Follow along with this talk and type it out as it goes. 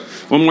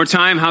One more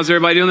time. How's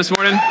everybody doing this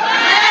morning?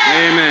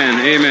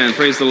 Amen. Amen.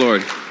 Praise the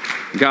Lord.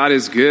 God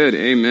is good.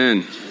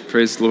 Amen.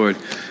 Praise the Lord.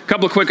 A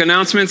couple of quick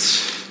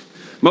announcements.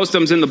 Most of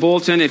them's in the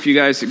bulletin. If you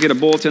guys get a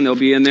bulletin, they'll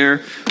be in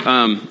there.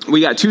 We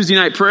got Tuesday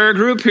night prayer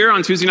group here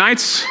on Tuesday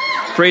nights.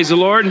 Praise the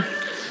Lord.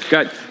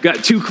 Got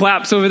 2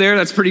 claps over there.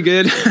 That's pretty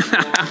good.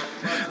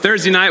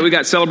 Thursday night, we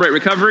got Celebrate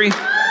Recovery.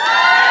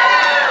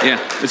 Yeah,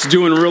 it's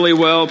doing really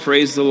well.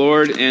 Praise the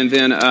Lord. And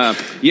then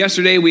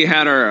yesterday we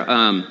had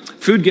our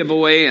food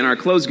giveaway and our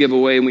clothes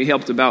giveaway, and we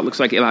helped looks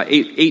like about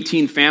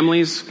 18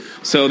 families.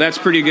 So that's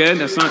pretty good.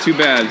 That's not too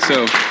bad.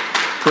 So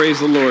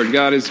praise the Lord.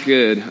 God is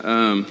good.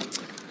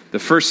 The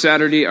first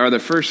Saturday, or the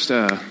first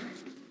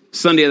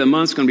Sunday of the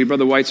month is going to be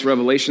Brother White's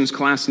Revelations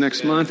class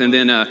next month. And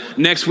then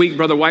next week,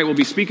 Brother White will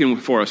be speaking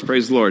for us.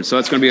 Praise the Lord. So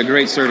that's going to be a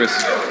great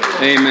service.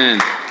 Amen.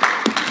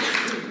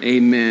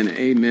 Amen.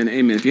 Amen.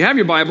 Amen. If you have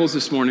your Bibles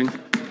this morning,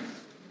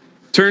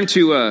 turn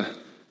to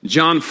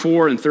John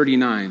 4 and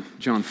 39.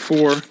 John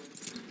 4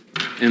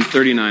 and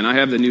 39. I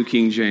have the New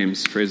King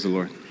James. Praise the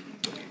Lord.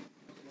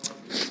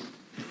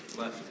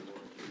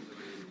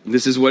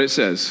 This is what it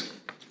says.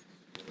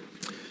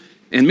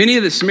 And many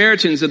of the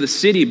Samaritans of the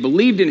city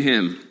believed in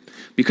him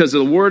because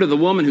of the word of the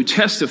woman who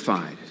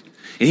testified.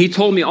 And he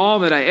told me all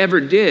that I ever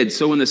did.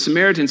 So when the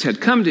Samaritans had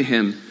come to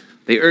him,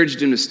 they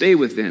urged him to stay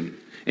with them.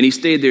 And he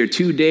stayed there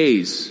 2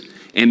 days.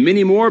 And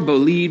many more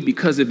believed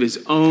because of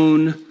his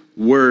own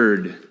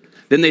word.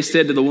 Then they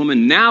said to the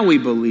woman, now we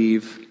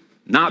believe,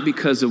 not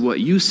because of what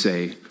you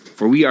say,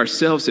 for we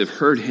ourselves have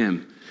heard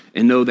him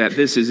and know that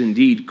this is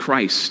indeed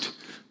Christ,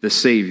 the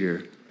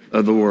Savior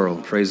of the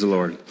world. Praise the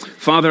Lord.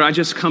 Father, I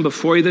just come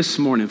before you this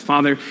morning,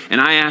 Father, and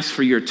I ask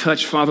for your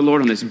touch, Father,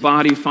 Lord, on this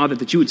body, Father,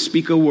 that you would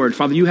speak a word.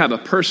 Father, you have a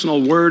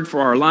personal word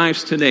for our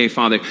lives today,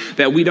 Father,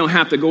 that we don't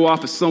have to go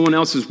off of someone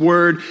else's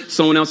word,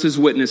 someone else's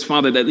witness,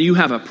 Father, that you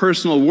have a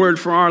personal word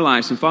for our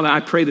lives. And Father,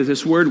 I pray that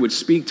this word would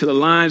speak to the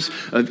lives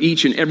of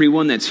each and every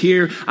one that's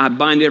here. I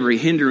bind every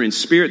hindering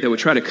spirit that would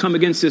try to come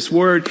against this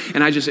word.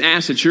 And I just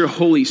ask that your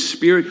Holy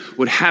Spirit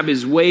would have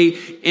his way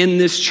in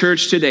this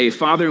church today,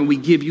 Father, and we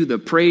give you the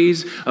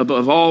praise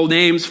above all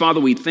names. Father,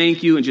 we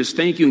thank you and just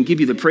thank you and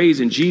give you the praise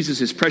in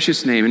Jesus'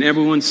 precious name. And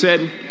everyone said,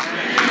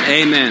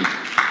 amen.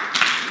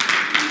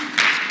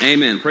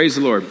 Amen. Praise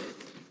the Lord.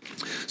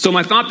 So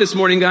my thought this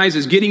morning, guys,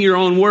 is getting your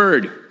own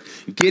word.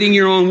 Getting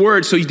your own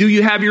word. So do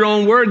you have your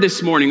own word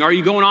this morning? Are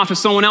you going off of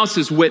someone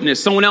else's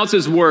witness, someone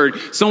else's word,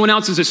 someone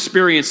else's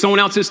experience, someone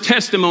else's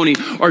testimony?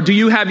 Or do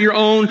you have your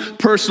own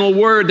personal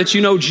word that you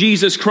know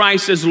Jesus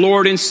Christ as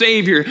Lord and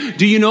Savior?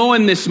 Do you know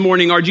him this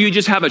morning? Or do you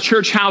just have a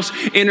church house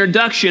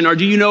introduction? Or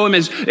do you know him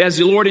as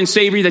the Lord and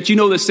Savior, that you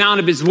know the sound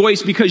of his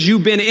voice because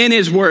you've been in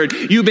his word?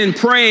 You've been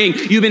praying.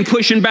 You've been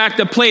pushing back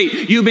the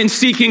plate. You've been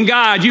seeking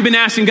God. You've been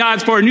asking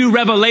God for a new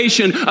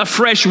revelation, a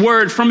fresh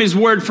word from his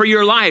word for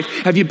your life.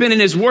 Have you been in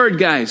his word,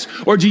 guys?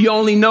 Or do you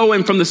only know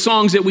him from the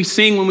songs that we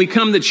sing when we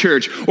come to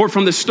church, or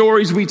from the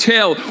stories we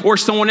tell, or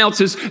someone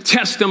else's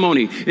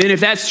testimony? And if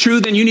that's true,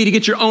 then you need to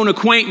get your own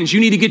acquaintance. You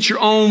need to get your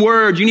own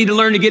word. You need to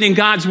learn to get in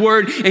God's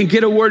word and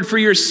get a word for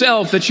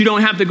yourself, that you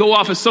don't have to go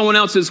off of someone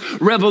else's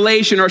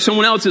revelation or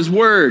someone else's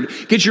word.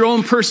 Get your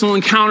own personal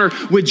encounter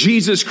with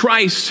Jesus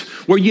Christ,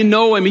 where you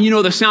know him and you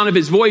know the sound of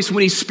his voice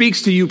when he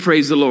speaks to you.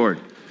 Praise the Lord.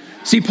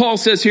 See, Paul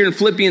says here in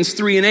Philippians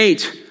 3 and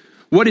 8,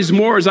 what is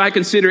more, as I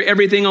consider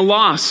everything a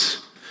loss,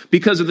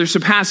 because of their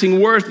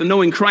surpassing worth and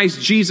knowing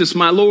Christ Jesus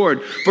my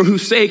Lord, for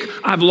whose sake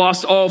I've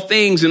lost all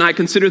things, and I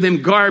consider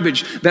them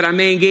garbage, that I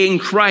may gain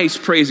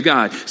Christ. Praise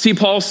God. See,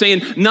 Paul's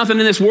saying nothing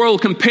in this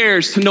world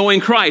compares to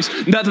knowing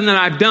Christ. Nothing that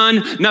I've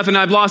done, nothing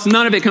I've lost,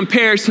 none of it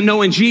compares to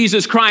knowing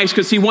Jesus Christ.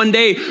 Because see, one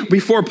day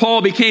before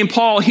Paul became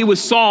Paul, he was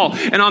Saul,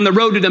 and on the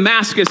road to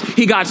Damascus,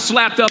 he got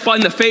slapped up on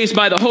the face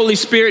by the Holy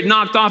Spirit,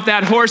 knocked off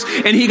that horse,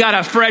 and he got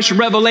a fresh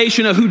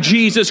revelation of who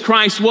Jesus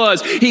Christ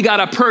was. He got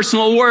a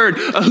personal word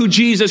of who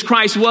Jesus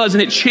Christ was. And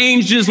it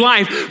changed his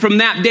life from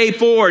that day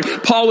forward.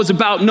 Paul was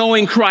about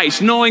knowing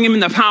Christ, knowing him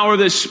in the power of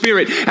the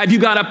Spirit. Have you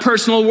got a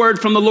personal word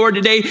from the Lord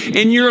today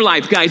in your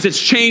life, guys?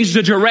 It's changed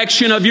the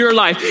direction of your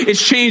life.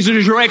 It's changed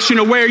the direction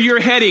of where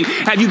you're heading.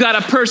 Have you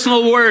got a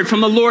personal word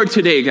from the Lord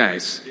today,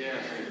 guys?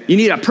 You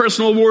need a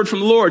personal word from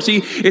the Lord.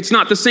 See, it's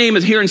not the same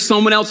as hearing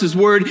someone else's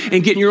word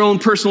and getting your own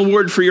personal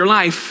word for your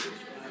life,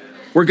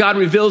 where God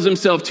reveals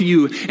himself to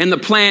you and the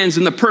plans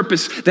and the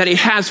purpose that he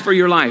has for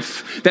your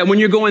life. That when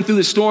you're going through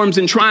the storms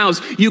and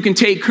trials, you can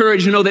take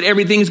courage and know that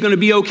everything's going to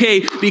be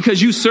okay, because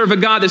you serve a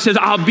God that says,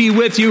 I'll be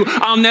with you,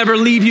 I'll never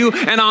leave you,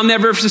 and I'll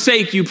never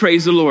forsake you.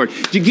 Praise the Lord.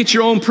 You get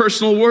your own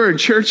personal word,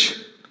 church.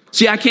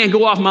 See, I can't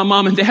go off my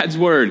mom and dad's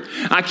word.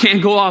 I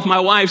can't go off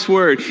my wife's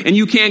word. And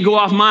you can't go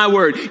off my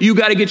word. You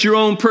got to get your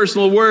own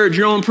personal word,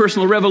 your own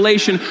personal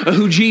revelation of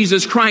who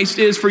Jesus Christ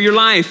is for your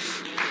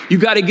life. You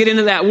got to get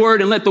into that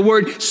word and let the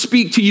word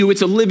speak to you.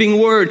 It's a living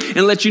word,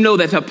 and let you know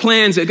that the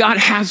plans that God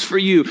has for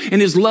you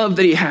and his love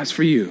that he has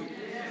for you.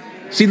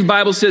 See, the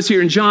Bible says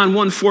here in John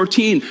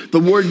 1:14, the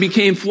word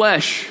became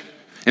flesh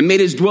and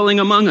made his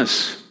dwelling among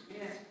us.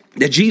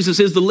 That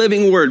Jesus is the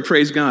living word,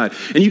 praise God.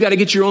 And you got to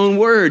get your own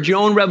word, your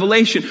own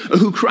revelation of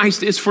who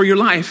Christ is for your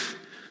life.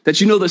 That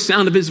you know the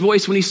sound of his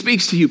voice when he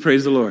speaks to you,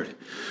 praise the Lord.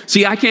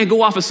 See, I can't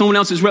go off of someone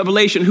else's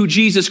revelation who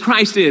Jesus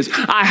Christ is.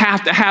 I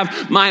have to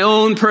have my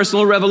own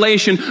personal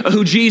revelation of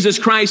who Jesus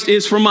Christ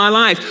is for my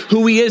life,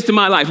 who he is to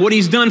my life, what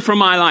he's done for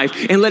my life,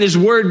 and let his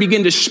word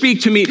begin to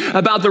speak to me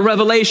about the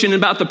revelation,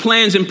 about the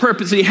plans and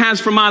purpose that he has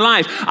for my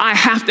life. I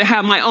have to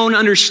have my own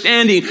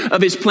understanding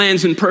of his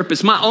plans and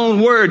purpose, my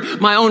own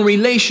word, my own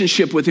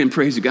relationship with him,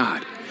 praise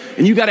God.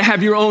 And you got to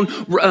have your own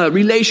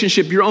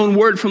relationship, your own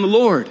word from the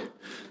Lord.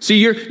 See,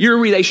 your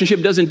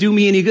relationship doesn't do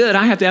me any good.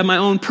 I have to have my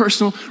own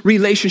personal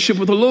relationship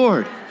with the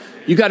Lord.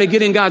 You got to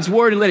get in God's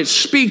word and let it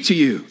speak to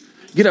you.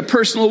 Get a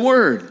personal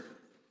word.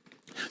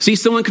 See,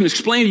 someone can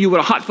explain to you what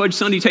a hot fudge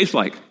sundae tastes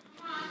like.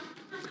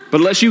 But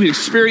unless you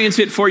experience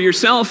it for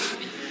yourself,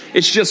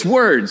 it's just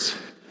words.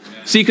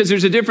 See, because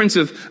there's a difference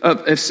of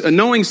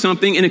knowing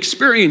something and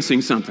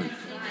experiencing something.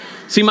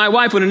 See, my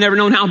wife would have never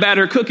known how bad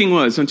her cooking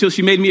was until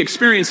she made me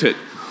experience it.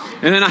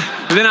 And then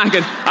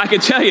I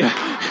could tell you,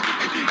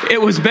 it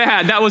was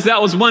bad. That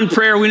was one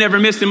prayer we never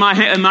missed in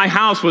my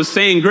house was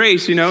saying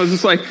grace. You know, it was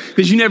just like,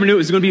 because you never knew it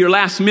was going to be your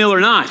last meal or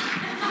not.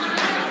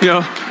 You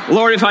know,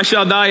 Lord, if I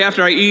shall die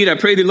after I eat, I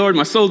pray the Lord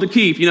my soul to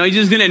keep. You know, you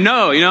just didn't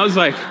know. You know, it's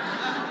like,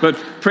 but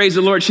praise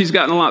the Lord, she's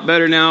gotten a lot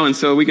better now, and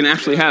so we can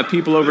actually have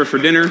people over for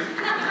dinner.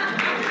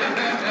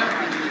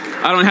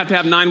 I don't have to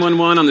have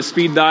 911 on the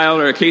speed dial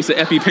or a case of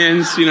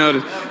EpiPens, you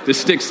know, to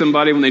stick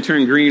somebody when they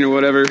turn green or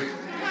whatever.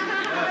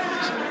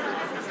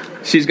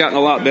 She's gotten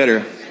a lot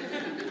better.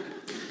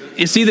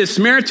 And see, the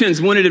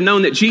Samaritans wanted to have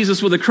known that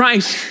Jesus was the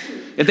Christ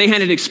if they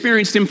hadn't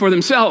experienced him for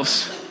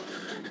themselves.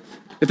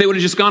 If they would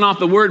have just gone off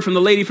the word from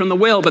the lady from the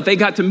well, but they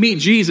got to meet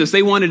Jesus.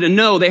 They wanted to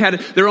know. They had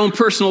their own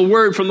personal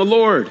word from the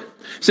Lord. It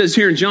says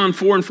here in John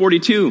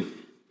 4:42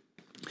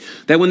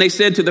 that when they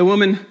said to the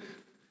woman,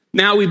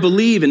 now we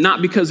believe, and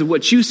not because of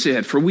what you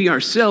said, for we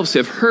ourselves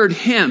have heard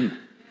him,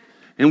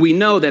 and we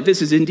know that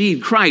this is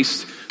indeed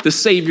Christ, the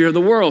Savior of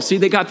the world. See,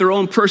 they got their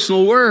own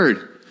personal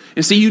word.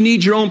 And see, you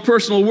need your own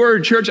personal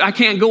word, church. I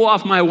can't go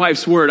off my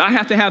wife's word. I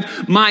have to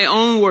have my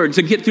own word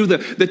to get through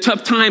the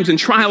tough times and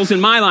trials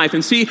in my life.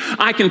 And see,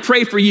 I can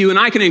pray for you and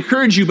I can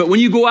encourage you, but when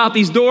you go out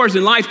these doors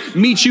and life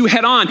meets you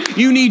head on,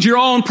 you need your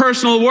own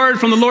personal word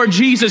from the Lord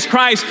Jesus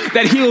Christ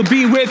that he'll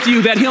be with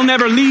you, that he'll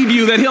never leave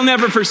you, that he'll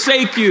never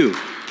forsake you.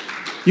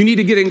 You need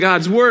to get in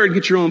God's word,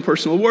 get your own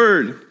personal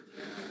word.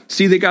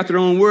 See, they got their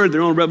own word,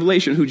 their own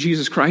revelation, who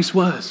Jesus Christ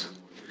was.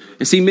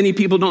 And see, many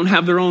people don't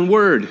have their own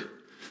word.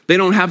 They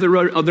don't have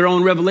their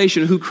own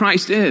revelation of who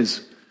Christ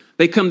is.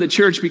 They come to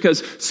church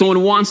because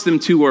someone wants them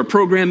to, or a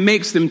program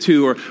makes them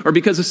to, or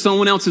because of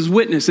someone else's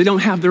witness. They don't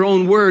have their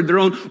own word, their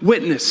own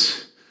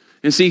witness.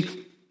 And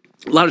see,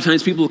 a lot of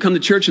times people will come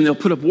to church and they'll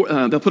put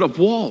up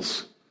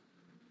walls,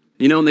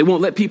 you know, and they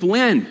won't let people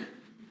in.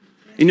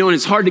 You know, and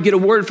it's hard to get a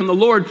word from the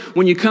Lord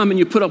when you come and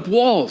you put up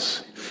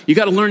walls. You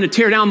got to learn to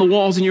tear down the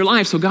walls in your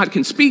life so God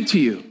can speak to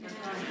you.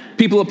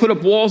 People have put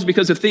up walls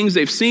because of things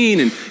they've seen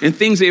and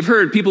things they've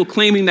heard. People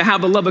claiming to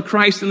have the love of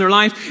Christ in their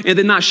life and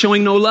then not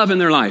showing no love in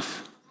their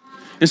life.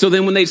 And so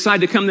then when they decide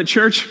to come to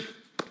church,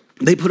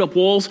 they put up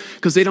walls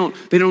because they don't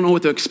know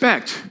what to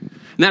expect.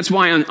 And that's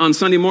why on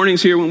Sunday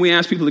mornings here, when we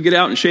ask people to get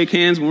out and shake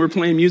hands when we're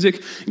playing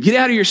music, get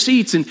out of your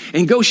seats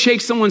and go shake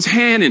someone's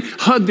hand and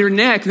hug their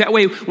neck. That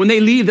way, when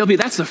they leave, they'll be,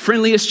 that's the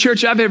friendliest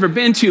church I've ever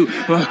been to.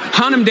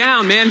 Hunt them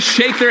down, man.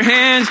 Shake their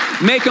hands.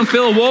 Make them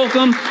feel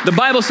welcome. The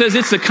Bible says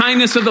it's the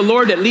kindness of the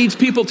Lord that leads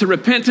people to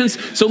repentance.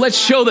 So let's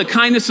show the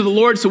kindness of the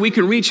Lord so we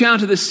can reach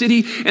out to the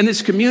city and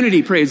this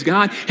community, praise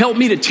God. Help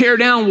me to tear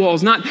down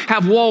walls, not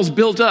have walls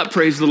built up,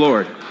 praise the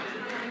Lord.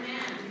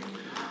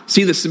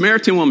 See, the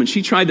Samaritan woman,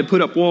 she tried to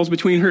put up walls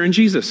between her and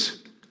Jesus.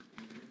 It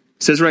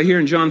says right here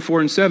in John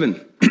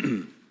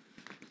 4:7,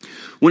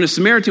 when a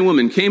Samaritan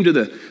woman came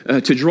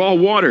to draw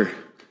water,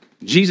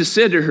 Jesus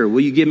said to her,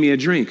 will you give me a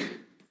drink?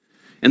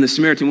 And the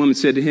Samaritan woman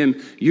said to him,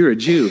 you're a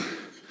Jew,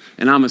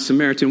 and I'm a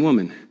Samaritan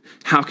woman.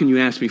 How can you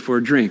ask me for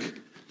a drink?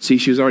 See,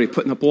 she was already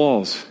putting up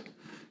walls.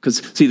 Because,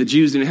 see, the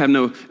Jews didn't have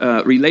no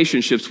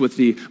relationships with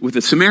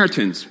the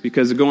Samaritans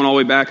because going all the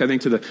way back, I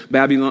think, to the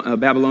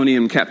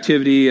Babylonian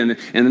captivity. And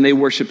then they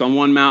worshipped on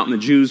one mountain. The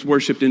Jews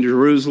worshipped in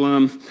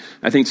Jerusalem.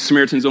 I think the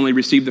Samaritans only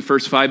received the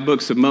first 5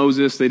 books of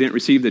Moses. They didn't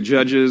receive the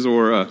Judges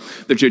or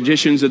the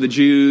traditions of the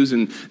Jews.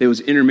 And there was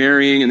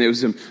intermarrying. And there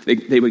was they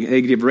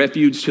gave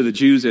refuge to the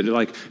Jews that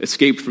like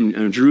escaped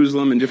from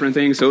Jerusalem and different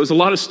things. So it was a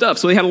lot of stuff.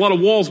 So they had a lot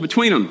of walls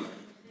between them.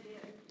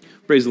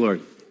 Praise the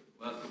Lord.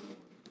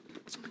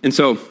 And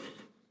so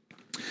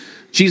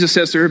Jesus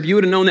says to her, if you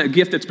would have known that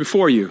gift that's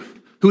before you,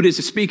 who is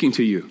speaking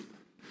to you?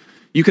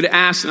 You could have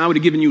asked and I would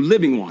have given you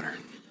living water.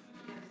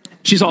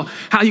 She's all,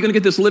 how are you going to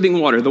get this living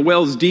water? The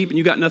well's deep and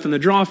you got nothing to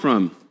draw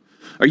from.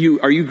 Are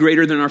you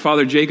greater than our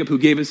father Jacob who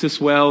gave us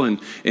this well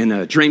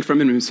and drank from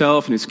it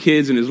himself and his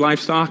kids and his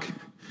livestock?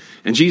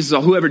 And Jesus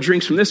said, whoever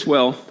drinks from this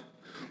well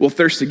will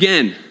thirst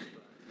again.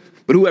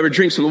 But whoever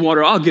drinks from the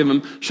water I'll give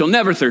him shall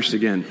never thirst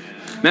again.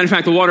 Matter of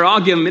fact, the water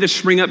I'll give them, it'll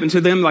spring up into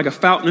them like a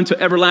fountain into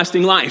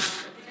everlasting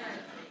life.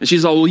 And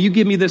she's all, will you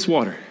give me this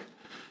water?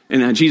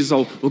 And Jesus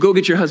all, well, go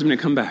get your husband and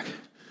come back.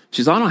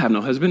 She's all, I don't have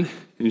no husband.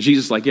 And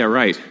Jesus is like, yeah,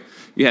 right.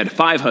 You had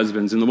 5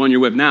 husbands, and the one you're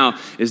with now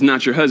is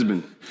not your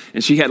husband.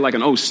 And she had like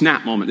an, oh,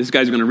 snap moment. This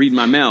guy's going to read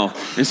my mail.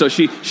 And so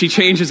she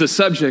changes the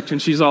subject,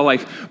 and she's all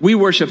like, we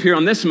worship here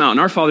on this mountain.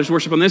 Our fathers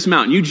worship on this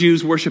mountain. You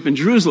Jews worship in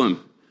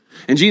Jerusalem.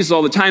 And Jesus,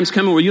 all the time's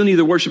coming where you'll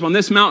neither worship on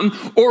this mountain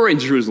or in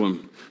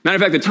Jerusalem. Matter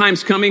of fact, the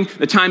time's coming.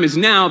 The time is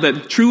now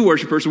that true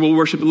worshipers will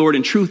worship the Lord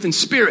in truth and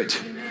spirit.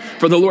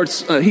 For the Lord,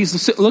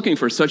 he's looking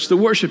for such to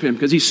worship him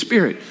because he's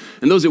spirit.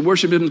 And those that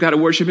worship him got to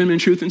worship him in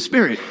truth and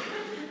spirit.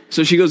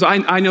 So she goes,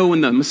 I know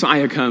when the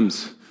Messiah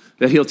comes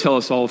that he'll tell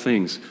us all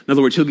things. In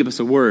other words, he'll give us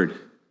a word.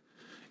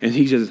 And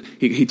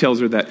he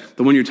tells her that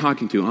the one you're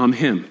talking to, I'm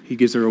him. He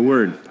gives her a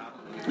word.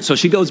 So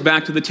she goes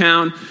back to the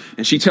town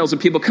and she tells the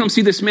people, come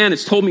see this man.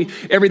 It's told me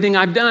everything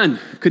I've done.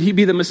 Could he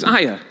be the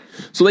Messiah?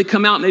 So they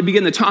come out and they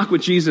begin to talk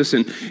with Jesus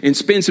and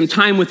spend some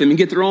time with him and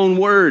get their own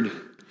word.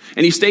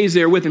 And he stays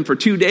there with him for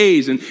 2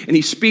 days and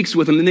he speaks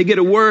with them. And they get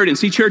a word. And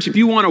see, church, if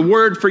you want a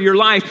word for your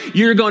life,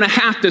 you're going to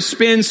have to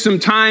spend some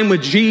time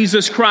with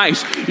Jesus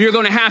Christ. You're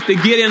going to have to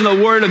get in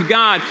the word of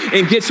God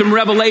and get some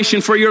revelation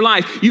for your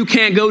life. You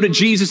can't go to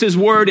Jesus'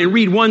 word and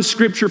read one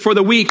scripture for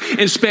the week and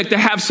expect to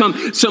have some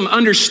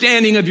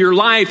understanding of your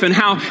life and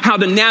how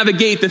to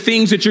navigate the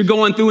things that you're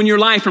going through in your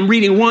life from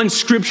reading one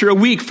scripture a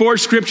week, 4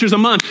 scriptures a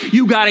month.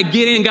 You got to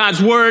get in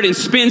God's word and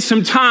spend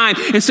some time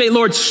and say,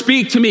 Lord,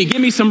 speak to me.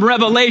 Give me some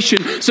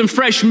revelation, some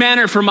fresh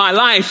manner for my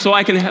life so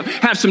I can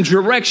have some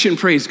direction,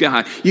 praise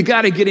God. You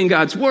got to get in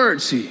God's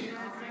word, see.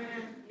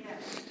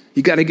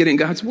 You got to get in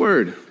God's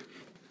word.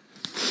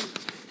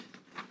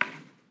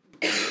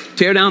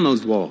 Tear down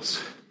those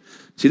walls.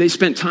 See, they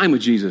spent time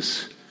with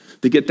Jesus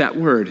to get that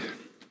word.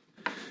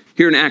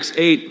 Here in Acts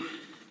 8,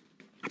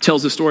 it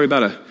tells the story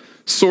about a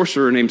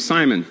sorcerer named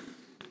Simon.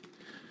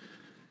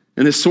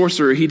 And this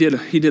sorcerer, he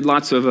did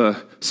lots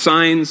of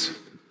signs.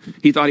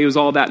 He thought he was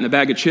all that in a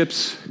bag of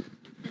chips.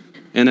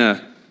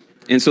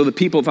 And so the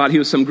people thought he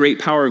was some great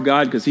power of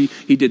God because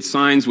he did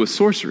signs with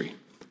sorcery.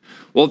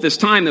 Well, at this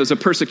time, there was a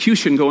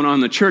persecution going on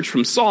in the church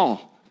from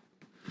Saul,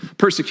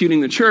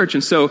 persecuting the church.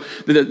 And so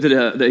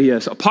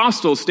the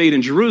apostles stayed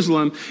in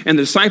Jerusalem, and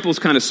the disciples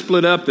kind of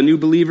split up, the new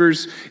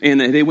believers, and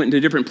they went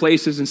into different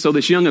places. And so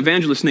this young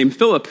evangelist named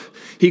Philip,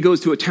 he goes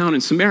to a town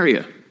in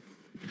Samaria.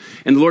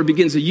 And the Lord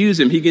begins to use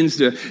him. He begins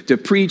to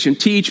preach and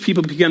teach.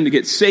 People begin to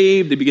get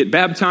saved. They get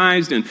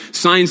baptized, and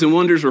signs and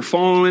wonders were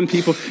following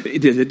people.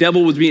 The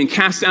devil was being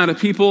cast out of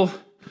people.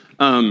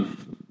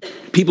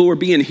 People were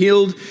being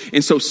healed.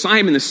 And so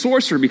Simon the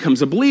sorcerer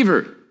becomes a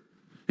believer.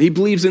 He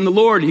believes in the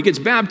Lord. He gets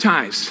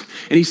baptized.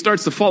 And he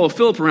starts to follow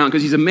Philip around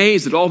because he's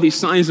amazed at all these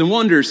signs and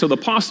wonders. So the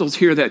apostles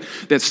hear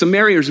that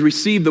Samaria has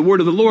received the word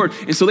of the Lord.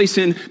 And so they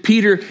send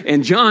Peter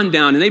and John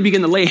down, and they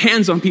begin to lay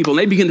hands on people. And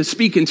they begin to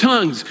speak in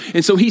tongues.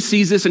 And so he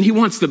sees this, and he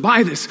wants to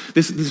buy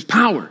this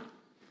power.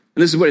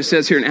 And this is what it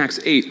says here in Acts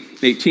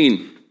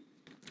 8:18.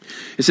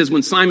 It says,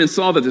 when Simon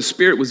saw that the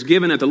Spirit was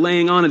given at the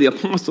laying on of the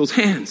apostles'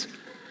 hands,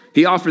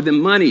 he offered them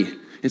money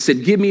and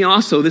said, give me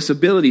also this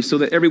ability so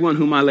that everyone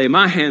whom I lay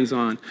my hands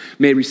on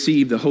may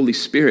receive the Holy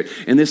Spirit.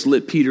 And this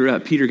lit Peter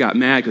up. Peter got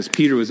mad because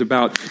Peter was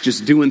about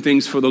just doing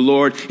things for the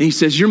Lord. And he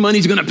says, your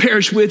money's going to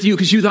perish with you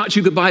because you thought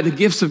you could buy the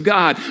gifts of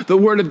God, the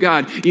word of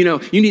God. You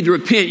know, you need to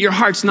repent. Your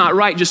heart's not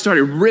right. Just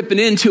started ripping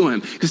into him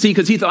because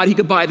he thought he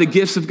could buy the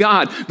gifts of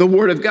God, the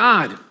word of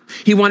God.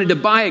 He wanted to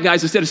buy it,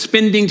 guys, instead of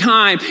spending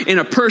time in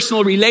a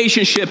personal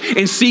relationship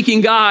and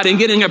seeking God and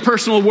getting a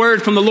personal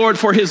word from the Lord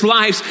for his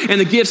life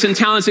and the gifts and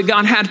talents that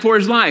God had for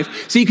his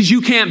life. See, because you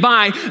can't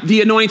buy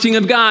the anointing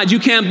of God. You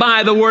can't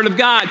buy the word of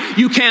God.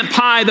 You can't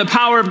buy the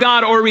power of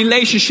God or a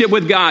relationship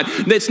with God.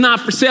 That's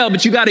not for sale,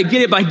 but you got to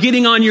get it by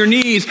getting on your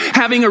knees,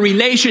 having a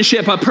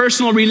relationship, a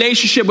personal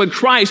relationship with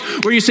Christ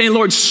where you're saying,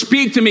 Lord,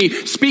 speak to me,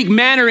 speak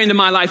manner into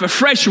my life, a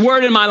fresh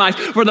word in my life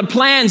for the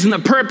plans and the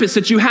purpose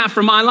that you have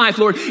for my life.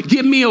 Lord,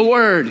 give me a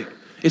word.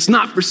 It's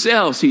not for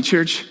sale, see,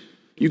 church.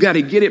 You got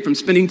to get it from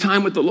spending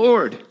time with the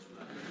Lord.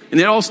 And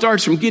it all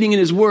starts from getting in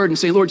his word and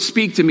saying, Lord,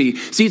 speak to me.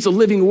 See, it's a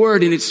living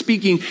word, and it's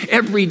speaking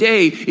every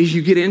day as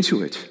you get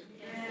into it.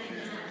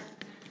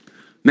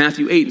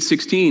 Matthew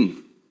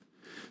 8:16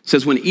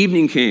 says, when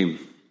evening came,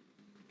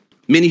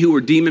 many who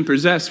were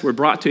demon-possessed were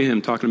brought to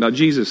him, talking about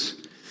Jesus.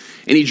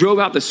 And he drove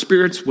out the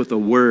spirits with a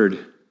word,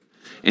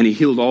 and he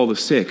healed all the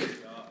sick.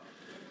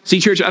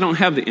 See, church, I don't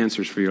have the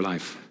answers for your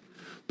life,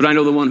 but I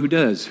know the one who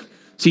does.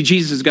 See,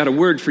 Jesus has got a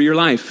word for your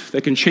life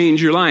that can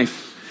change your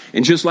life.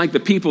 And just like the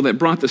people that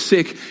brought the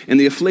sick and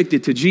the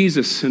afflicted to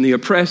Jesus and the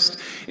oppressed,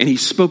 and he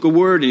spoke a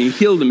word and he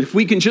healed them. If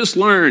we can just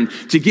learn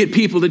to get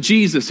people to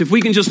Jesus, if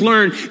we can just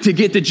learn to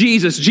get to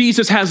Jesus,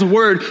 Jesus has a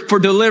word for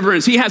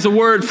deliverance. He has a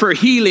word for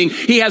healing.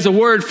 He has a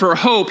word for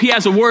hope. He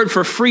has a word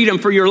for freedom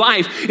for your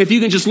life. If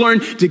you can just learn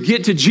to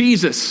get to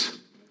Jesus.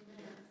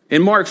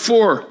 In Mark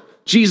 4,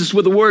 Jesus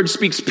with the word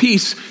speaks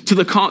peace to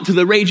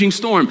the raging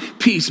storm.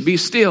 Peace, be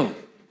still.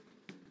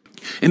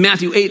 In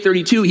Matthew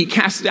 8:32, he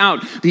casts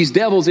out these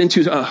devils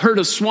into a herd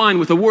of swine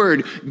with a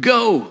word,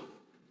 go.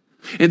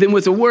 And then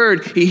with the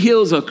word, he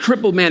heals a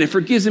crippled man and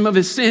forgives him of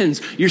his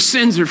sins. Your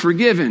sins are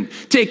forgiven.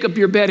 Take up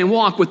your bed and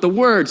walk with the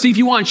word. See, if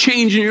you want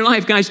change in your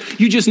life, guys,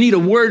 you just need a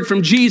word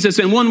from Jesus,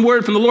 and one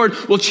word from the Lord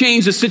will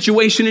change the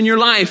situation in your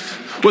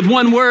life. With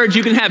one word,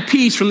 you can have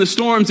peace from the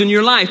storms in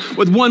your life.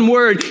 With one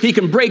word, he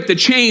can break the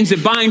chains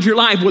that bind your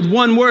life. With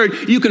one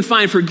word, you can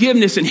find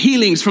forgiveness and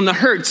healings from the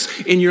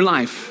hurts in your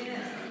life.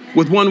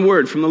 With one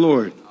word from the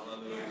Lord.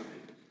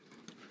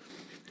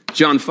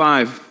 John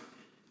 5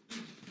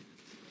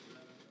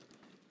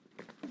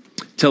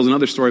 tells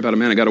another story about a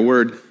man that got a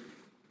word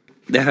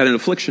that had an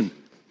affliction.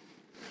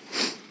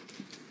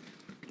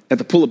 At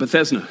the pool of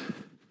Bethesda,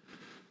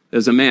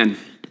 there's a man.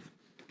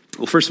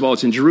 Well, first of all,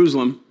 it's in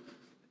Jerusalem,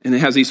 and it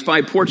has these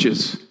 5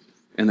 porches.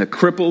 And the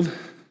crippled,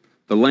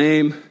 the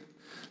lame,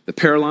 the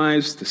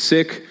paralyzed, the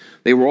sick,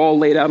 they were all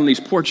laid out on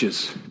these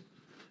porches.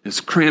 It's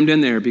crammed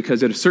in there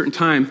because at a certain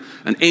time,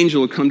 an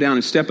angel would come down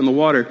and step in the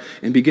water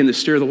and begin to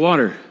stir the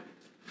water.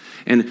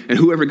 And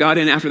whoever got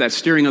in after that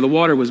stirring of the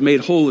water was made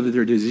whole of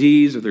their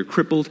disease, or they're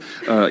crippled,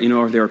 or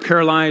they were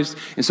paralyzed.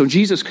 And so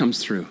Jesus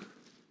comes through.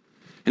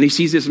 And he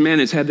sees this man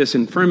that's had this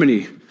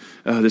infirmity,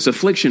 this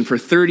affliction for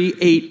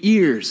 38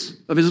 years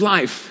of his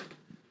life.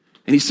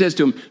 And he says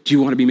to him, do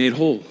you want to be made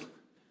whole?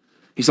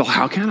 He's all,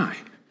 how can I?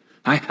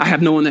 I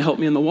have no one to help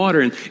me in the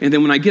water. And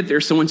then when I get there,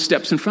 someone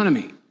steps in front of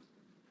me.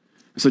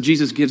 And so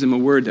Jesus gives him a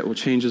word that will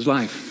change his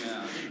life.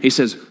 He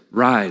says,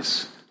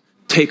 rise.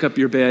 Take up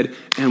your bed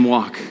and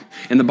walk.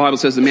 And the Bible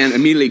says the man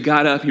immediately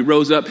got up, he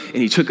rose up, and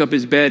he took up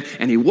his bed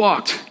and he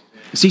walked.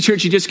 See,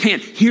 church, you just can't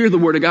hear the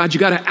word of God. You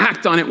got to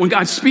act on it when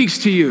God speaks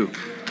to you.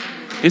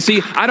 And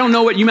see, I don't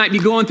know what you might be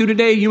going through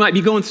today. You might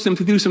be going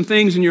through some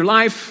things in your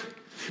life.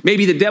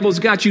 Maybe the devil's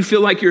got you feel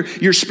like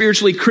you're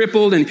spiritually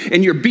crippled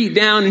and you're beat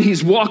down and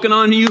he's walking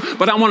on you.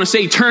 But I want to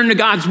say, turn to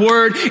God's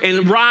word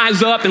and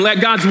rise up and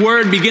let God's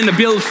word begin to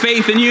build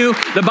faith in you.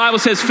 The Bible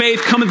says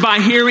faith cometh by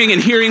hearing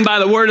and hearing by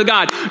the word of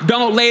God.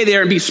 Don't lay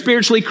there and be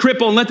spiritually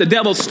crippled and let the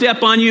devil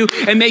step on you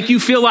and make you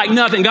feel like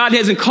nothing. God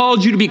hasn't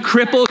called you to be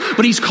crippled,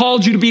 but he's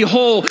called you to be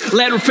whole.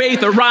 Let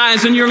faith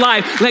arise in your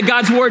life. Let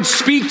God's word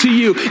speak to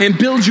you and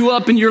build you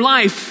up in your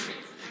life.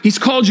 He's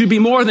called you to be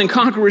more than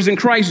conquerors in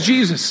Christ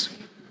Jesus.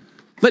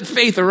 Let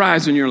faith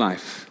arise in your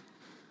life.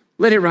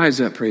 Let it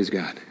rise up, praise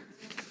God.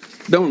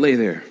 Don't lay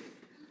there.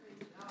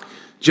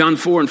 John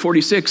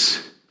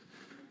 4:46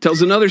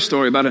 tells another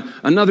story about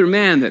another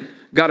man that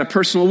got a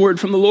personal word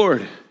from the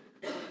Lord.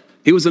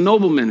 He was a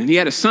nobleman, and he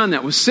had a son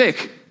that was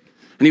sick,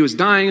 and he was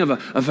dying of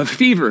a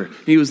fever.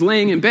 He was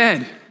laying in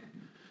bed.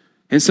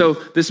 And so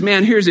this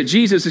man hears that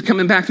Jesus is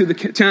coming back through the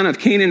town of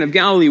Canaan of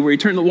Galilee, where he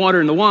turned the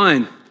water into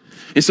wine.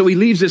 And so he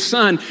leaves his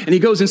son, and he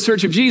goes in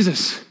search of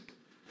Jesus.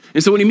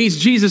 And so when he meets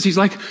Jesus, he's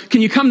like,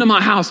 can you come to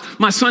my house?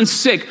 My son's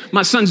sick.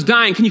 My son's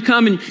dying. Can you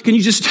come and can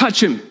you just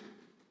touch him?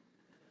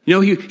 You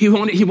know,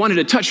 he wanted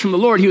a touch from the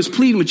Lord. He was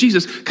pleading with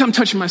Jesus, come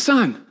touch my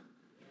son.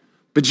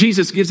 But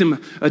Jesus gives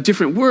him a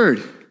different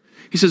word.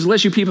 He says,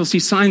 unless you people see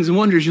signs and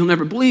wonders, you'll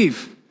never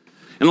believe.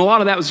 And a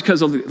lot of that was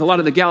because a lot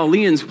of the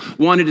Galileans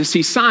wanted to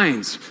see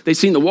signs. They'd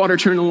seen the water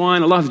turn to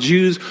wine. A lot of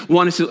Jews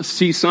wanted to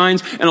see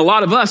signs. And a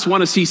lot of us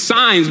want to see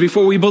signs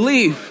before we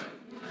believe.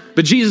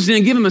 But Jesus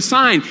didn't give him a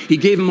sign. He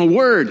gave him a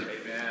word.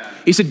 Amen.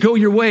 He said, go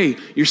your way.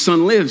 Your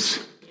son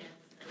lives.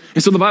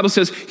 And so the Bible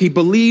says he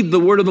believed the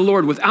word of the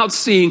Lord. Without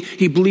seeing,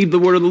 he believed the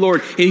word of the Lord.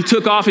 And he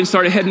took off and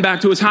started heading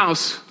back to his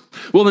house.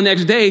 Well, the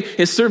next day,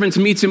 his servants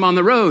meets him on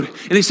the road.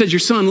 And they said, your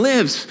son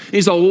lives. And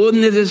he's all, well,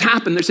 when did this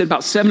happen? They said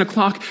about 7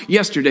 o'clock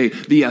yesterday,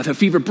 the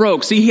fever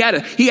broke. See, he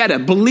had to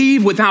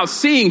believe without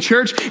seeing,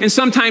 church. And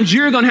sometimes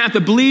you're going to have to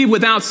believe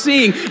without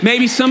seeing.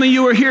 Maybe some of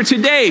you are here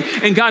today,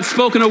 and God's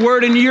spoken a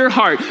word into your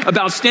heart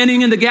about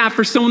standing in the gap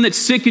for someone that's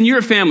sick in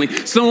your family,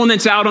 someone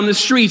that's out on the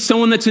street,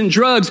 someone that's in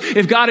drugs.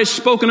 If God has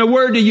spoken a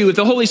word to you, if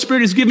the Holy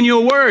Spirit has given you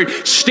a word,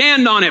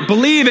 stand on it,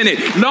 believe in it.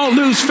 Don't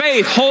lose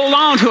faith. Hold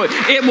on to it.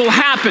 It will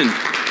happen.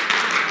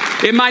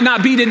 It might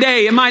not be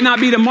today. It might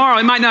not be tomorrow.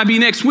 It might not be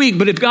next week.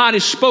 But if God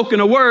has spoken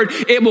a word,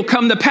 it will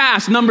come to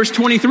pass. Numbers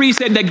 23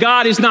 said that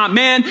God is not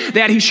man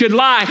that he should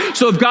lie.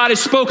 So if God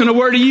has spoken a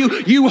word to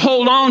you, you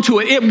hold on to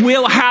it. It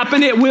will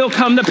happen. It will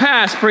come to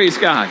pass. Praise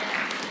God.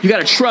 You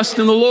got to trust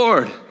in the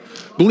Lord.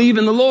 Believe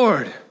in the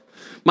Lord.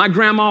 My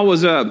grandma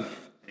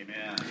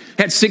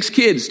had 6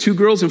 kids, 2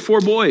 girls and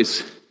 4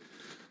 boys.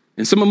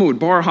 And some of them would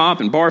bar hop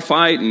and bar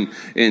fight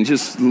and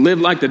just live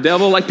like the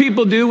devil, like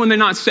people do when they're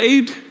not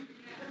saved.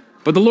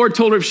 But the Lord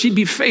told her if she'd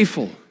be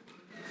faithful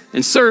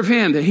and serve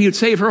him, that he would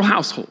save her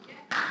household.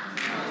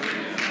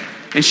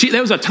 And there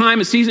was a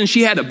time, a season,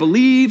 she had to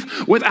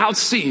believe without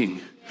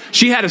seeing.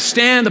 She had to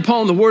stand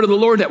upon the word of the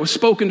Lord that was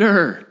spoken to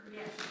her.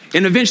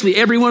 And eventually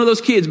every one of those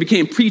kids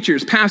became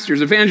preachers,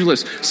 pastors,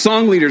 evangelists,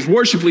 song leaders,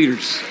 worship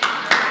leaders.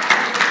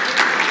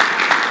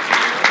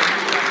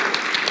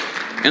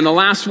 And the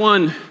last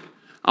one,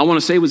 I want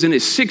to say, was in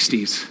his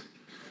 60s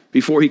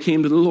before he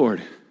came to the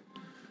Lord.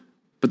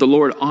 But the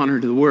Lord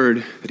honored the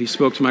word that he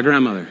spoke to my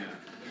grandmother.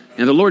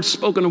 And the Lord's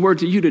spoken a word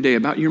to you today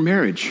about your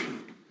marriage,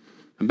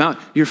 about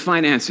your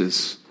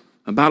finances,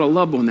 about a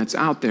loved one that's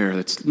out there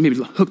that's maybe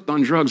hooked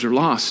on drugs or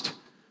lost.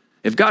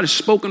 If God has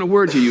spoken a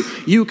word to you,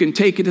 you can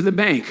take it to the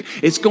bank.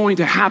 It's going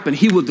to happen.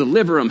 He will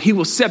deliver them. He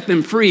will set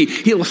them free.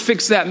 He'll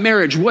fix that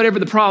marriage, whatever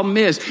the problem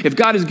is. If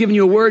God has given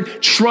you a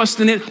word, trust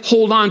in it,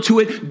 hold on to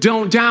it,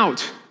 don't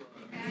doubt.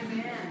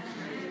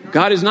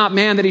 God is not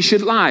man that he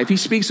should lie. If he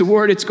speaks a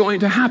word, it's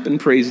going to happen.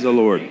 Praise the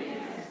Lord.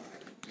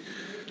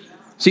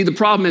 See, the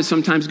problem is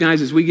sometimes,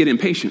 guys, is we get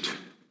impatient.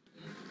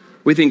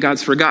 We think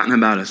God's forgotten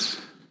about us.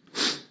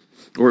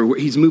 Or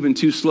he's moving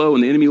too slow,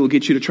 and the enemy will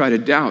get you to try to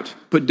doubt.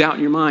 Put doubt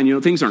in your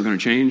mind. Things aren't going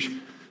to change.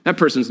 That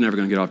person's never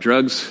going to get off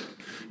drugs.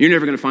 You're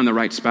never going to find the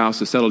right spouse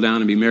to settle down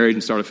and be married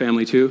and start a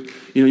family too.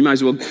 You might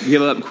as well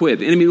give up and quit.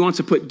 The enemy wants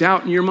to put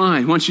doubt in your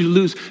mind. He wants you to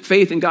lose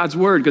faith in God's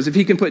word. Because if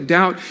he can put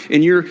doubt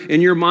in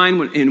your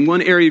mind in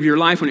one area of your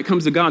life when it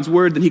comes to God's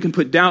word, then he can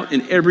put doubt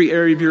in every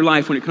area of your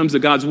life when it comes to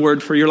God's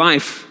word for your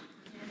life.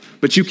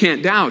 But you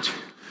can't doubt.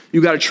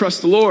 You got to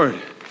trust the Lord.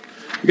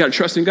 You got to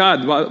trust in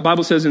God. The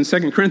Bible says in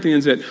 2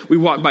 Corinthians that we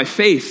walk by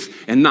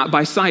faith and not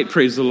by sight.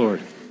 Praise the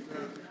Lord.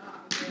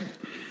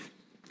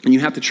 And you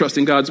have to trust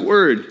in God's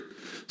word.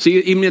 See,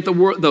 even if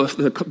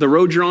the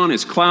road you're on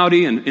is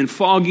cloudy and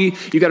foggy,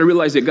 you got to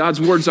realize that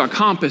God's word's our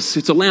compass.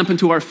 It's a lamp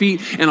unto our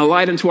feet and a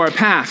light unto our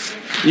path.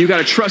 And you got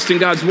to trust in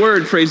God's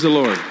word. Praise the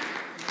Lord.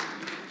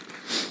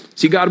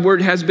 See, God's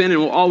word has been and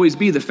will always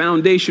be the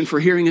foundation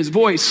for hearing his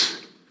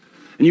voice.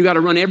 And you got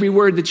to run every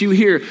word that you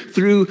hear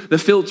through the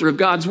filter of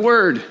God's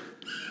word.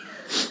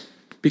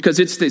 Because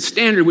it's the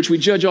standard which we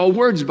judge all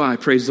words by,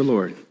 praise the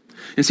Lord.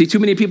 And see, too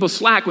many people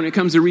slack when it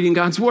comes to reading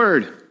God's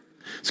word.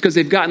 It's because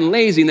they've gotten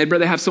lazy and they'd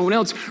rather have someone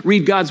else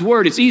read God's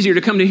word. It's easier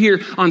to come to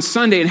here on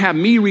Sunday and have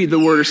me read the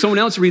word or someone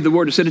else read the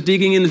word instead of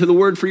digging into the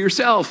word for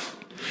yourself.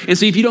 And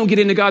see, if you don't get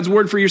into God's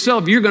word for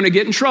yourself, you're going to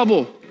get in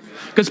trouble.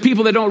 Because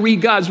people that don't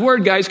read God's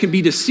word, guys, can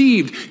be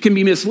deceived, can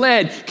be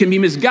misled, can be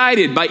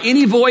misguided by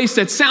any voice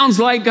that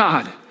sounds like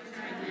God.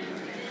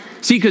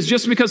 See, because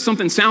just because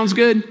something sounds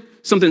good,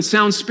 something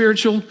sounds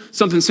spiritual,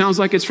 something sounds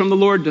like it's from the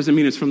Lord, doesn't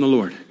mean it's from the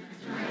Lord.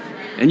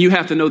 And you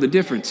have to know the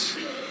difference.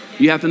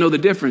 You have to know the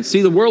difference.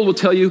 See, the world will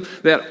tell you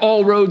that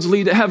all roads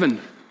lead to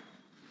heaven.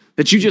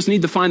 That you just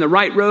need to find the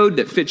right road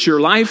that fits your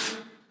life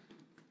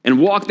and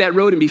walk that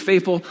road and be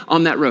faithful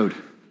on that road.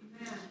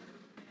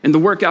 And to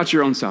work out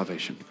your own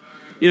salvation.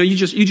 You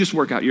just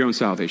work out your own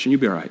salvation.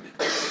 You'll be all right.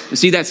 And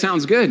see, that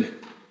sounds good,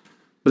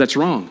 but that's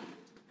wrong.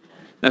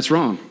 That's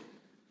wrong.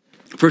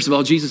 First of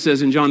all, Jesus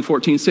says in John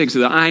 14:6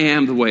 that I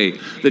am the way,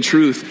 the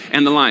truth,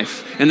 and the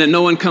life, and that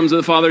no one comes to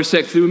the Father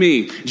except through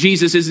me.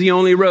 Jesus is the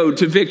only road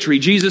to victory.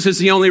 Jesus is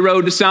the only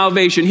road to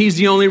salvation. He's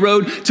the only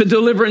road to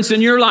deliverance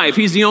in your life.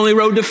 He's the only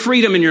road to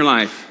freedom in your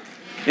life.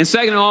 And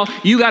second of all,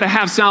 you got to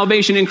have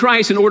salvation in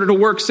Christ in order to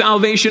work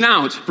salvation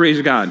out.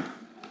 Praise God.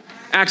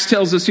 Acts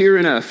tells us here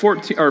in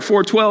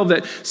 4:12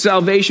 that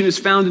salvation is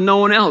found in no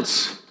one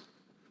else.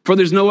 For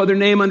there's no other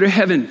name under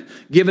heaven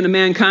given to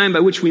mankind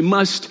by which we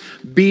must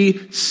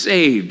be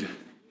saved.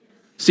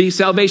 See,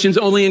 salvation's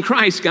only in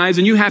Christ, guys,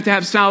 and you have to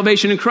have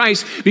salvation in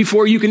Christ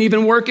before you can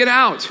even work it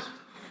out.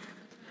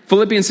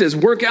 Philippians says,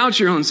 work out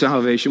your own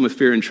salvation with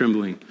fear and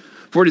trembling.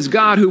 For it is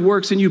God who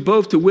works in you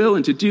both to will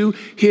and to do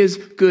his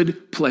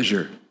good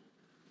pleasure.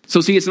 So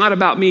see, it's not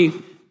about me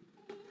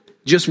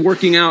just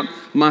working out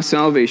my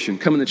salvation,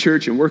 coming to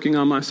church and working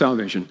on my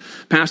salvation.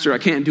 Pastor, I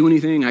can't do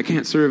anything. I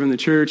can't serve in the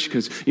church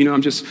because,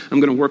 I'm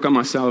going to work on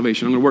my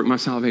salvation. I'm going to work my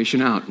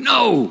salvation out.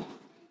 No,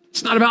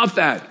 it's not about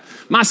that.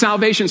 My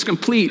salvation is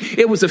complete.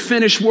 It was a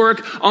finished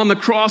work on the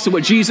cross of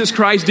what Jesus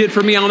Christ did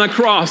for me on the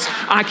cross.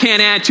 I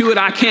can't add to it.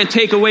 I can't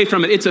take away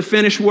from it. It's a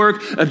finished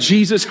work of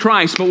Jesus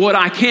Christ. But what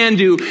I can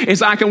do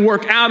is I can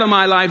work out of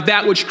my life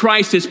that which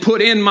Christ has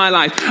put in my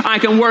life. I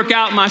can work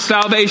out my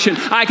salvation.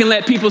 I can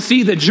let people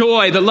see the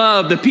joy, the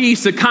love, the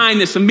peace, the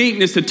kindness, the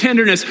meekness, the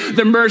tenderness,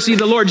 the mercy of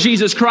the Lord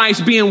Jesus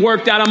Christ being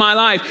worked out of my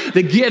life.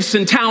 The gifts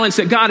and talents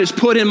that God has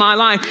put in my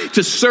life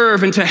to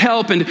serve and to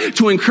help and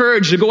to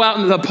encourage, to go out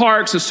into the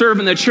parks, to serve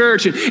in the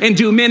church and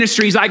do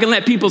ministries. I can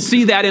let people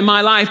see that in my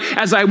life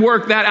as I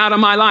work that out of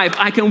my life.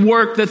 I can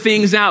work the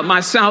things out, my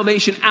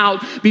salvation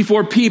out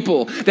before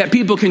people, that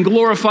people can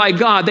glorify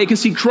God. They can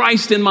see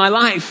Christ in my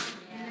life.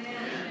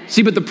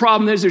 See, but the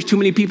problem is there's too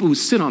many people who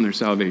sit on their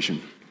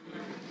salvation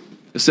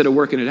instead of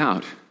working it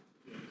out.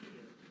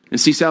 And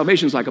see,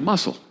 salvation is like a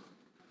muscle.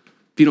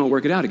 If you don't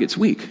work it out, it gets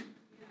weak. And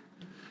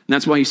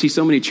that's why you see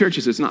so many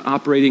churches that's not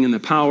operating in the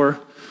power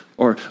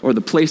or the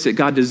place that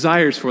God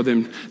desires for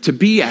them to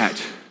be at.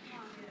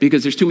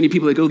 Because there's too many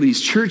people that go to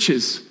these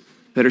churches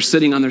that are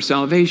sitting on their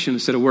salvation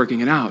instead of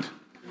working it out.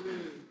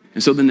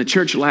 And so then the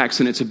church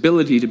lacks in its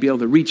ability to be able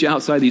to reach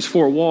outside these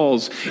four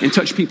walls and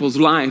touch people's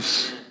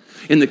lives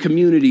in the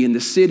community, in the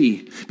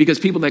city. Because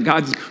people that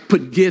God's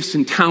put gifts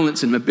and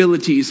talents and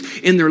abilities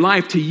in their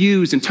life to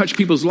use and touch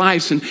people's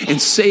lives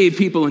and save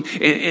people and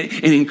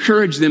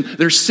encourage them,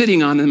 they're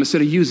sitting on them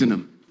instead of using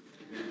them.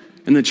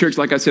 In the church,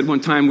 like I said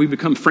one time, we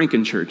become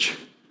Franken church.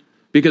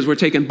 Because we're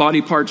taking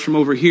body parts from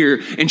over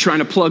here and trying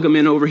to plug them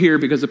in over here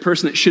because the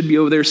person that should be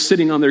over there is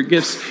sitting on their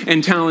gifts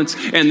and talents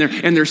and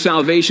their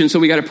salvation. So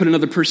we got to put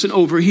another person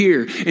over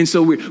here. And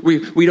so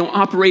we don't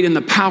operate in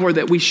the power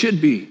that we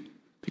should be.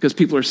 Because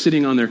people are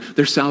sitting on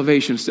their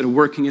salvation instead of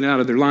working it out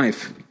of their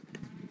life.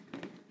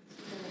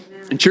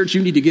 And church,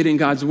 you need to get in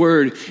God's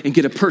word and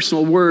get a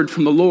personal word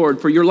from the Lord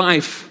for your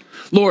life.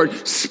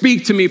 Lord,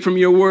 speak to me from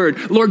your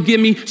word. Lord,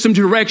 give me some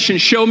direction.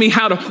 Show me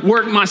how to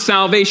work my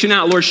salvation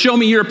out. Lord, show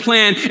me your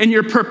plan and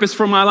your purpose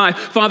for my life.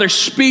 Father,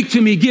 speak to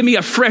me. Give me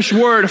a fresh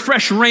word, a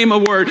fresh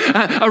rhema word,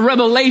 a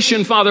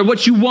revelation, Father,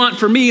 what you want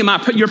for me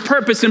and your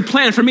purpose and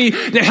plan for me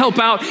to help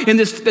out in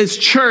this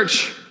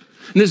church,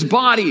 in this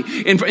body,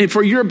 and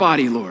for your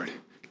body, Lord.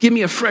 Give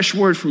me a fresh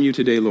word from you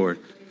today, Lord.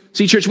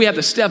 See, church, we have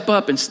to step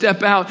up and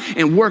step out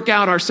and work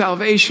out our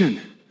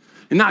salvation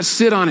and not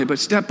sit on it, but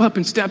step up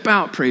and step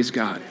out, praise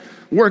God.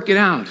 Work it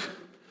out.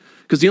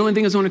 Because the only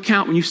thing that's going to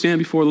count when you stand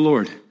before the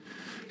Lord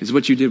is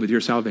what you did with your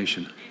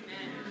salvation.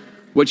 Amen.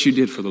 What you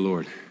did for the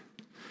Lord.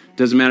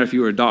 Doesn't matter if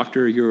you were a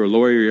doctor, you're a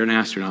lawyer, you're an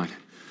astronaut.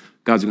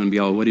 God's going to be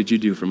all, what did you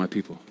do for my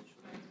people?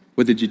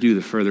 What did you do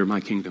to further my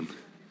kingdom?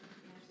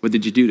 What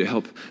did you do to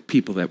help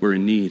people that were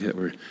in need,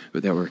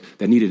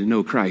 that needed to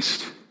know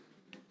Christ?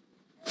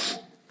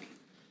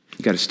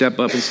 You got to step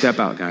up and step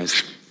out,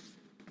 guys.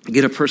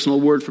 Get a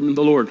personal word from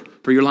the Lord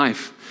for your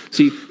life.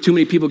 See, too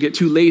many people get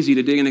too lazy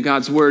to dig into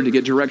God's word to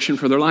get direction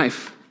for their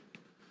life.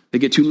 They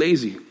get too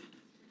lazy.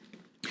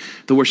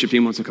 The worship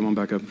team wants to come on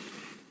back up.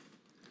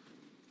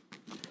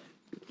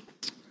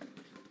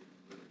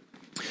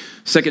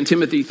 2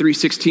 Timothy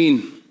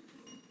 3:16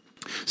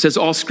 says,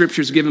 all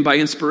scripture is given by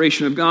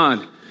inspiration of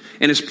God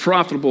and is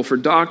profitable for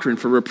doctrine,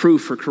 for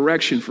reproof, for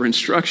correction, for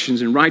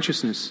instructions in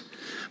righteousness,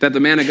 that the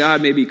man of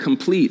God may be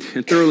complete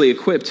and thoroughly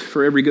equipped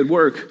for every good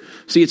work.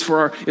 See, it's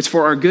for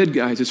our good,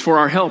 guys. It's for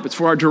our help. It's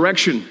for our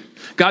direction.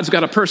 God's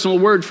got a personal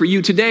word for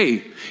you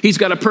today. He's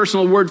got a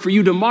personal word for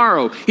you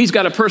tomorrow. He's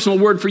got a personal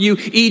word for you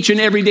each and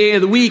every day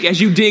of the week as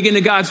you dig into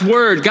God's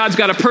word. God's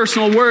got a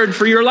personal word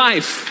for your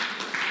life.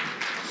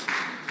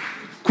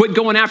 Quit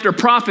going after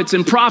prophets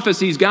and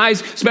prophecies,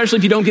 guys, especially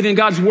if you don't get in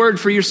God's word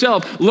for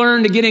yourself.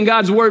 Learn to get in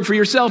God's word for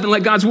yourself and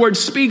let God's word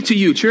speak to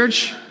you,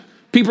 church.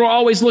 People are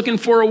always looking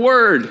for a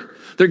word.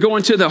 They're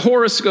going to the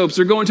horoscopes.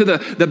 They're going to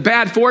the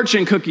bad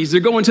fortune cookies. They're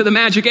going to the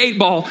magic 8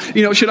 ball.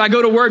 Should I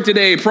go to work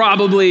today?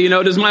 Probably.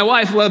 Does my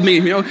wife love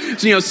me?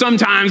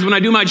 Sometimes when I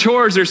do my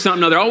chores or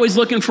something, they're always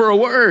looking for a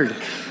word.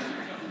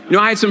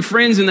 I had some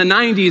friends in the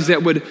 90s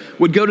that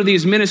would go to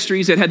these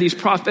ministries that had these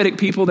prophetic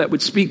people that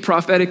would speak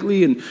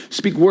prophetically and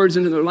speak words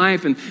into their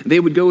life. And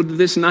they would go to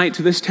this night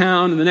to this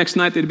town. And the next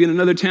night they'd be in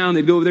another town.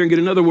 They'd go over there and get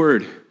another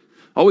word.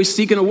 Always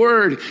seeking a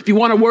word. If you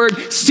want a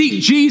word,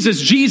 seek Jesus.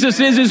 Jesus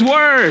is his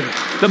word.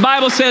 The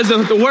Bible says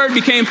that the word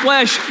became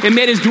flesh and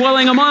made his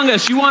dwelling among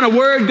us. You want a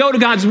word? Go to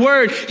God's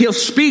word. He'll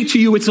speak to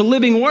you. It's a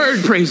living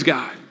word, praise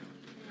God.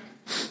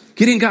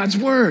 Get in God's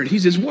word.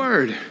 He's his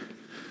word.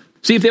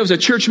 See, if there was a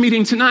church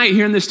meeting tonight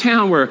here in this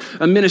town where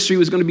a ministry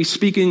was going to be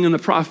speaking in the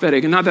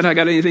prophetic, and not that I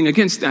got anything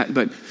against that,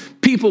 but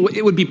people,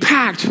 it would be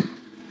packed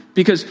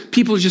because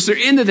people just are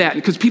into that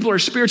because people are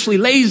spiritually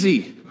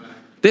lazy.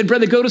 They'd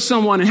rather go to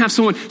someone and have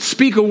someone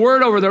speak a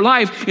word over their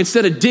life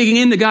instead of digging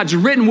into God's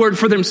written word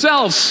for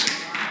themselves.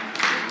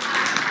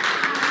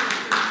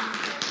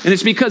 And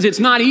it's because it's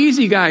not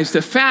easy, guys,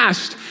 to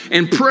fast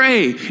and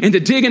pray and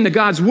to dig into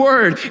God's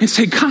word and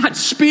say, God,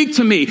 speak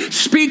to me.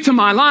 Speak to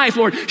my life,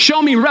 Lord.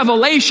 Show me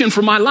revelation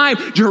for my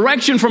life,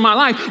 direction for my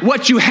life,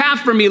 what you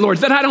have for me, Lord,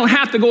 that I don't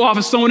have to go off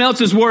of someone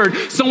else's word,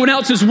 someone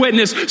else's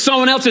witness,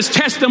 someone else's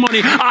testimony.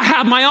 I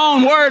have my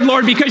own word,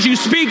 Lord, because you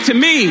speak to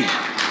me.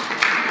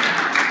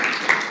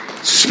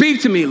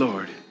 Speak to me,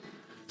 Lord.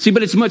 See,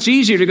 but it's much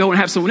easier to go and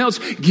have someone else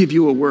give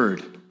you a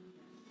word.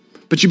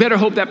 But you better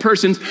hope that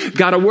person's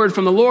got a word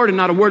from the Lord and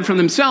not a word from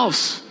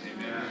themselves.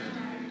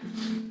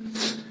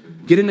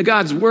 Get into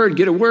God's word.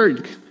 Get a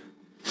word.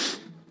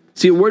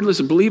 See, a wordless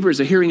believer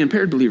is a hearing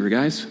impaired believer,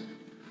 guys.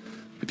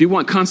 If you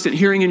want constant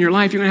hearing in your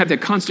life, you're going to have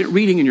that constant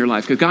reading in your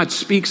life because God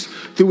speaks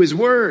through his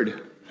word.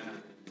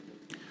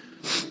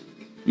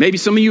 Maybe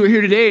some of you are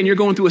here today and you're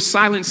going through a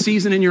silent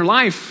season in your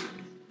life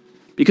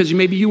because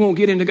maybe you won't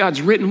get into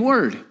God's written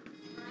word.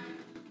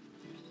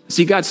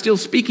 See, God's still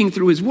speaking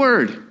through his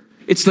word.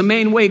 It's the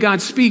main way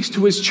God speaks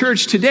to his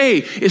church today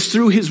is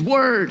through his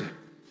word.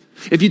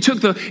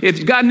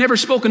 If God never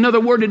spoke another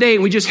word today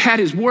and we just had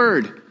his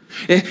word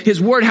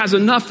has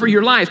enough for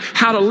your life.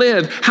 How to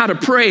live, how to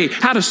pray,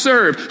 how to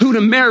serve, who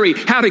to marry,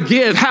 how to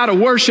give, how to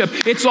worship.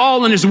 It's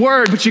all in his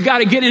word, but you got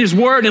to get in his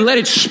word and let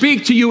it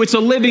speak to you. It's a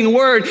living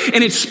word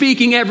and it's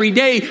speaking every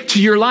day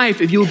to your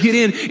life. If you'll get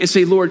in and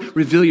say, Lord,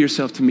 reveal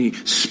yourself to me.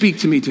 Speak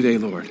to me today,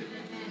 Lord.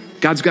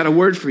 God's got a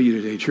word for you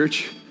today,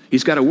 church.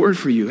 He's got a word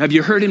for you. Have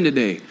you heard him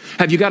today?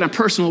 Have you got a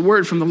personal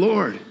word from the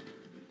Lord?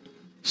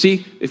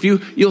 See, if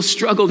you'll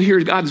struggle to hear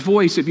God's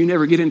voice if you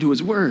never get into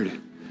his word.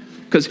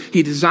 Because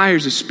he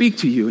desires to speak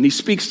to you and he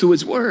speaks through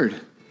his word.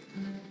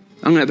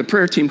 I'm going to have the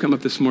prayer team come up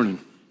this morning.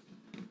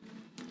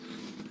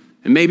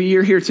 And maybe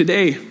you're here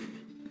today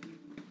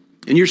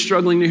and you're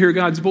struggling to hear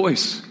God's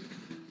voice.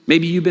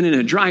 Maybe you've been in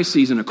a dry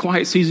season, a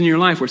quiet season in your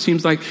life where it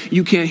seems like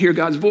you can't hear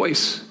God's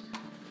voice.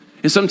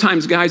 And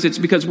sometimes, guys, it's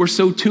because we're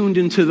so tuned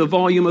into the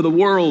volume of the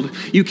world,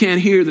 you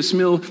can't hear the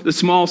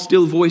small,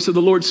 still voice of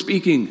the Lord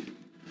speaking.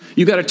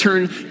 You got to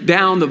turn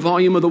down the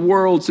volume of the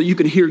world so you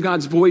can hear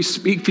God's voice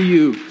speak to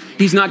you.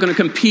 He's not going to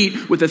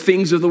compete with the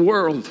things of the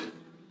world.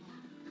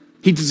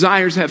 He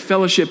desires to have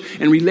fellowship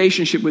and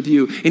relationship with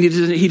you. And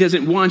he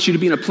doesn't want you to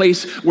be in a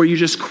place where you're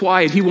just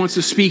quiet. He wants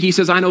to speak. He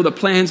says, I know the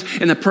plans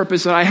and the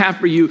purpose that I have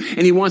for you.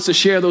 And he wants to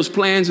share those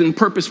plans and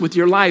purpose with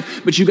your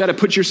life. But you got to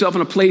put yourself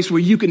in a place where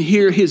you can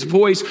hear his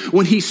voice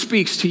when he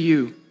speaks to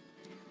you.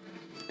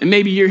 And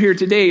maybe you're here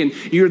today and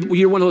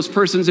you're one of those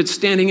persons that's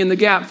standing in the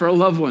gap for a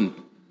loved one,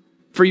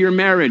 for your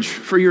marriage,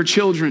 for your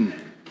children.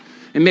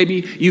 And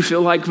maybe you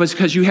feel like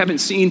because you haven't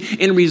seen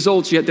end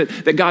results yet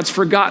that God's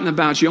forgotten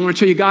about you. I want to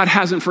tell you, God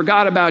hasn't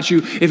forgot about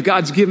you. If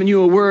God's given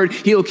you a word,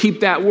 he'll keep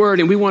that word.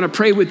 And we want to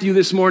pray with you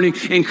this morning,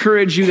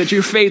 encourage you that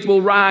your faith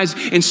will rise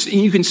and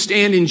you can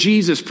stand in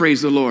Jesus,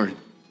 praise the Lord.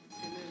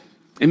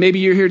 And maybe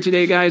you're here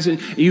today, guys, and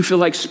you feel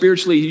like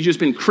spiritually you've just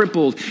been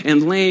crippled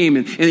and lame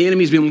and the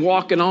enemy's been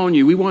walking on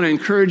you. We want to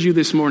encourage you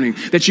this morning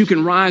that you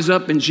can rise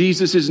up in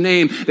Jesus'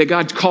 name, that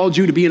God's called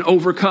you to be an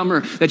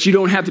overcomer, that you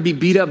don't have to be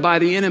beat up by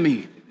the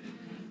enemy.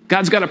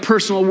 God's got a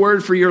personal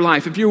word for your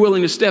life. If you're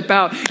willing to step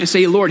out and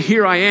say, Lord,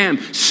 here I am.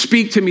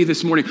 Speak to me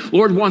this morning.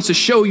 Lord wants to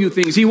show you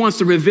things. He wants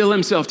to reveal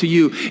himself to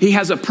you. He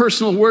has a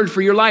personal word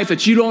for your life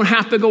that you don't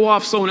have to go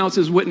off someone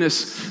else's witness,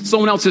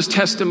 someone else's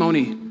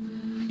testimony.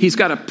 He's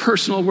got a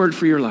personal word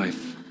for your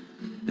life.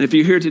 And if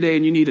you're here today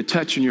and you need a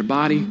touch in your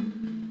body,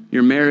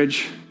 your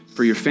marriage,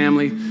 for your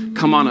family,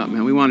 come on up,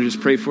 man. We want to just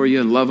pray for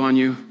you and love on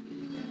you.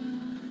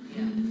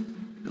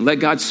 And let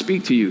God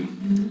speak to you.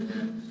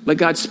 Let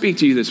God speak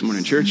to you this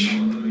morning, church.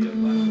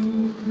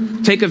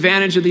 Take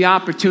advantage of the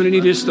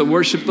opportunity just to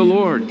worship the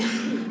Lord.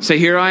 Say,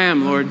 here I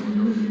am,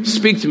 Lord.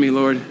 Speak to me,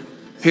 Lord.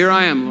 Here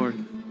I am, Lord.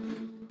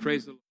 Praise the Lord.